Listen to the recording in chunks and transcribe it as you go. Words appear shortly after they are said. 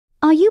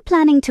Are you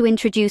planning to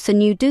introduce a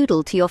new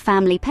doodle to your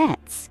family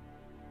pets?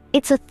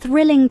 It's a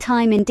thrilling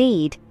time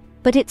indeed,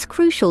 but it's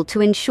crucial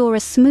to ensure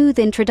a smooth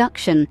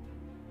introduction.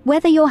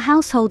 Whether your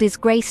household is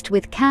graced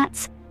with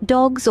cats,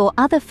 dogs, or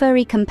other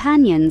furry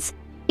companions,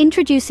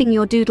 introducing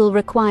your doodle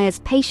requires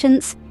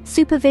patience,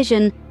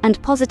 supervision,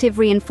 and positive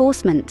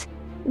reinforcement.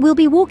 We'll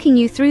be walking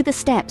you through the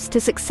steps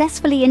to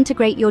successfully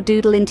integrate your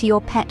doodle into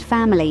your pet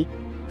family,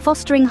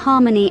 fostering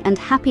harmony and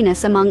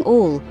happiness among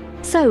all.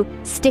 So,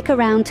 stick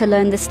around to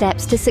learn the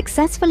steps to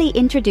successfully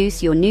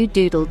introduce your new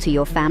doodle to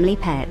your family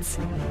pets.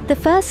 The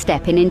first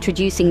step in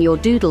introducing your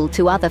doodle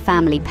to other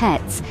family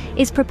pets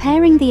is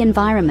preparing the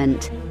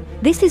environment.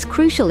 This is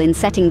crucial in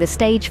setting the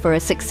stage for a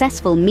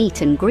successful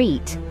meet and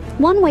greet.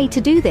 One way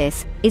to do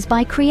this is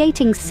by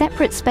creating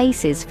separate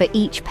spaces for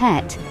each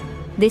pet.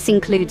 This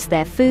includes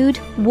their food,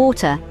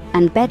 water,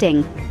 and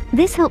bedding.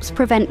 This helps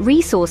prevent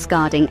resource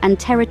guarding and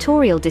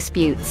territorial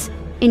disputes,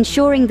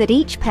 ensuring that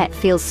each pet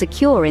feels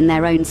secure in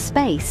their own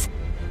space.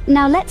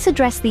 Now let's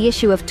address the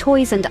issue of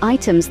toys and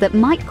items that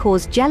might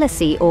cause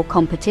jealousy or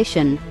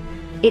competition.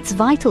 It's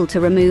vital to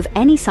remove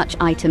any such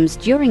items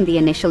during the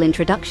initial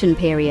introduction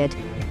period.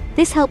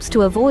 This helps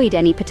to avoid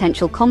any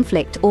potential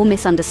conflict or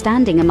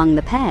misunderstanding among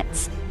the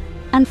pets.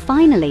 And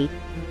finally,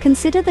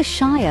 consider the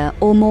shyer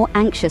or more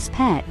anxious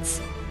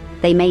pets.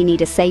 They may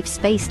need a safe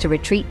space to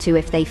retreat to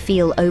if they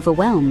feel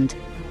overwhelmed.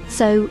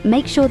 So,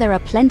 make sure there are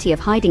plenty of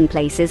hiding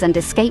places and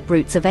escape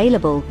routes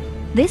available.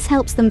 This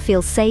helps them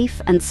feel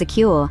safe and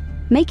secure,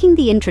 making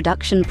the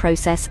introduction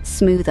process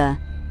smoother.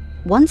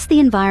 Once the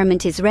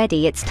environment is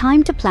ready, it's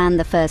time to plan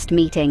the first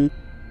meeting.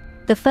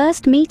 The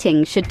first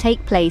meeting should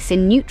take place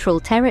in neutral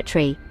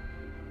territory.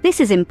 This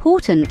is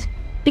important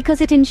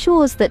because it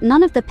ensures that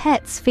none of the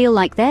pets feel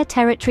like their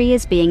territory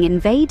is being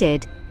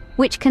invaded,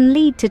 which can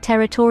lead to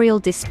territorial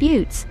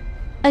disputes.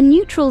 A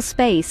neutral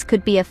space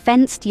could be a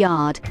fenced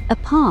yard, a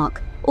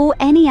park, or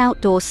any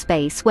outdoor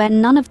space where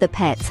none of the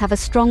pets have a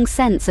strong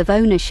sense of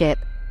ownership.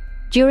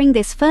 During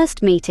this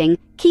first meeting,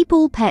 keep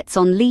all pets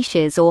on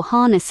leashes or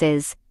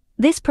harnesses.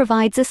 This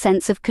provides a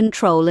sense of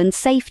control and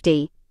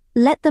safety.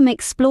 Let them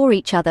explore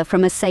each other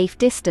from a safe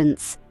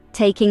distance,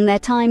 taking their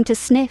time to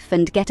sniff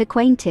and get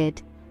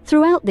acquainted.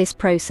 Throughout this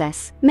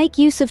process, make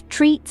use of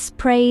treats,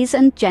 praise,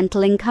 and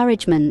gentle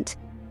encouragement.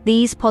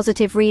 These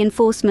positive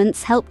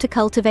reinforcements help to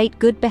cultivate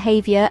good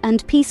behavior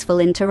and peaceful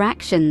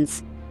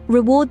interactions.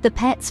 Reward the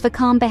pets for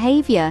calm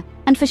behavior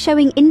and for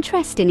showing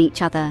interest in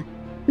each other.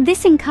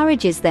 This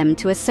encourages them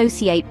to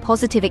associate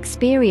positive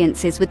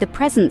experiences with the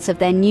presence of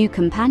their new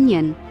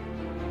companion.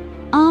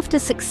 After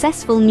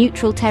successful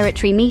neutral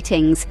territory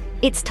meetings,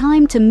 it's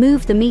time to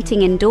move the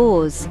meeting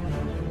indoors.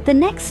 The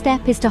next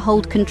step is to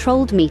hold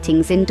controlled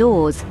meetings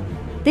indoors.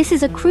 This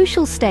is a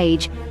crucial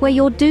stage where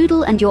your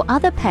doodle and your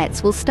other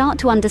pets will start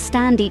to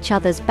understand each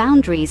other's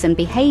boundaries and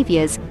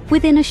behaviors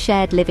within a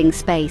shared living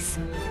space.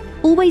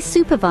 Always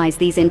supervise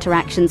these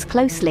interactions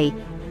closely.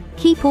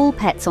 Keep all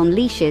pets on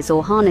leashes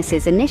or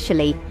harnesses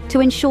initially to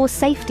ensure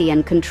safety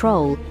and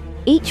control.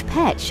 Each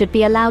pet should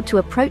be allowed to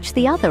approach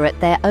the other at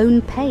their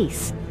own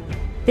pace.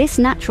 This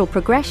natural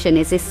progression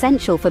is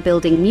essential for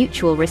building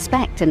mutual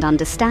respect and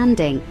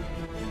understanding.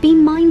 Be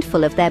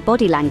mindful of their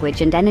body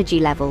language and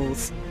energy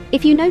levels.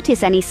 If you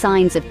notice any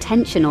signs of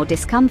tension or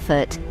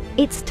discomfort,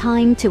 it's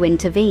time to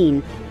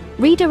intervene.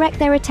 Redirect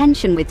their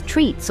attention with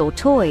treats or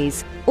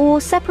toys, or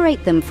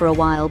separate them for a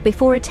while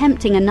before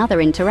attempting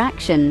another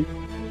interaction.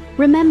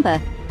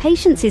 Remember,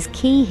 patience is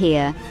key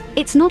here.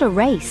 It's not a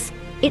race.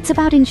 It's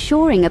about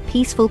ensuring a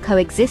peaceful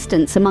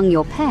coexistence among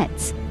your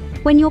pets.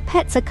 When your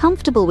pets are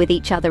comfortable with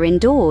each other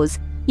indoors,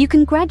 you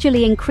can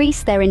gradually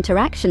increase their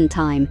interaction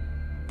time.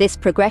 This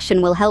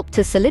progression will help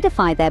to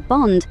solidify their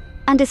bond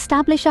and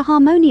establish a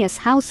harmonious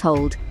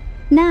household.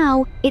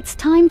 Now, it's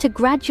time to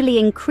gradually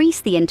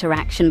increase the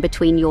interaction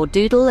between your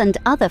doodle and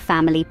other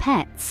family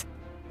pets.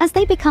 As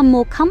they become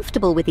more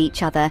comfortable with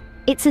each other,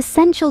 it's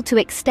essential to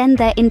extend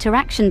their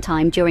interaction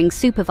time during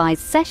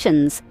supervised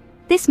sessions.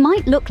 This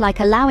might look like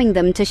allowing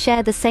them to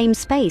share the same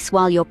space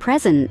while you're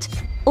present,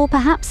 or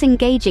perhaps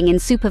engaging in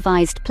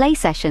supervised play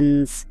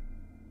sessions.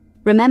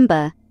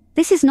 Remember,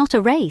 this is not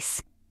a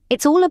race.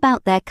 It's all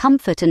about their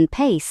comfort and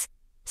pace,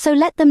 so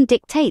let them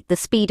dictate the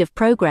speed of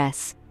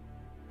progress.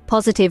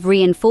 Positive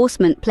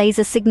reinforcement plays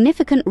a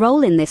significant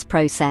role in this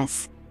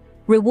process.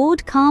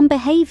 Reward calm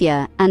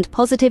behavior and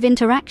positive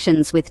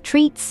interactions with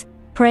treats,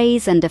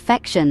 praise, and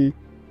affection.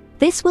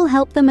 This will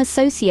help them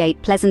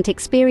associate pleasant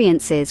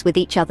experiences with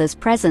each other's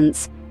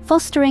presence,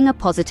 fostering a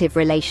positive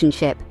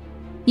relationship.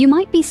 You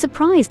might be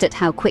surprised at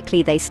how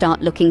quickly they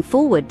start looking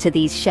forward to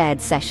these shared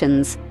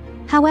sessions.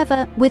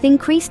 However, with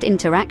increased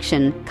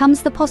interaction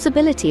comes the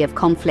possibility of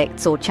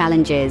conflicts or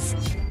challenges.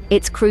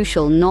 It's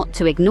crucial not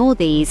to ignore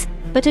these,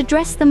 but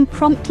address them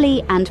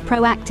promptly and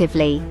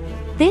proactively.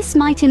 This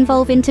might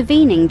involve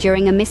intervening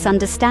during a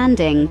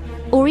misunderstanding,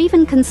 or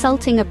even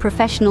consulting a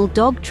professional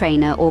dog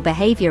trainer or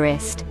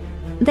behaviorist.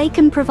 They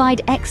can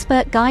provide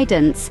expert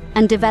guidance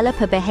and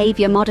develop a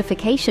behavior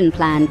modification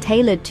plan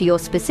tailored to your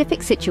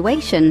specific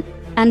situation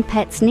and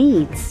pet's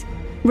needs.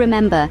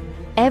 Remember,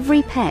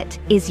 every pet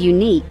is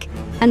unique.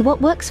 and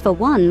what works for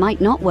one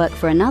might not work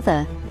for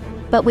another.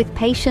 But with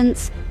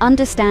patience,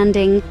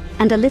 understanding,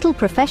 and a little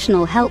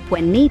professional help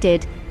when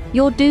needed,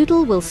 your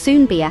Doodle will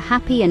soon be a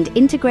happy and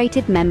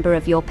integrated member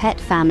of your pet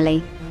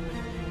family.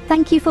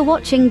 Thank you for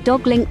watching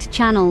Dog Linked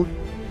channel.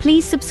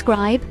 Please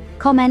subscribe,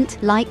 comment,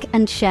 like,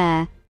 and share.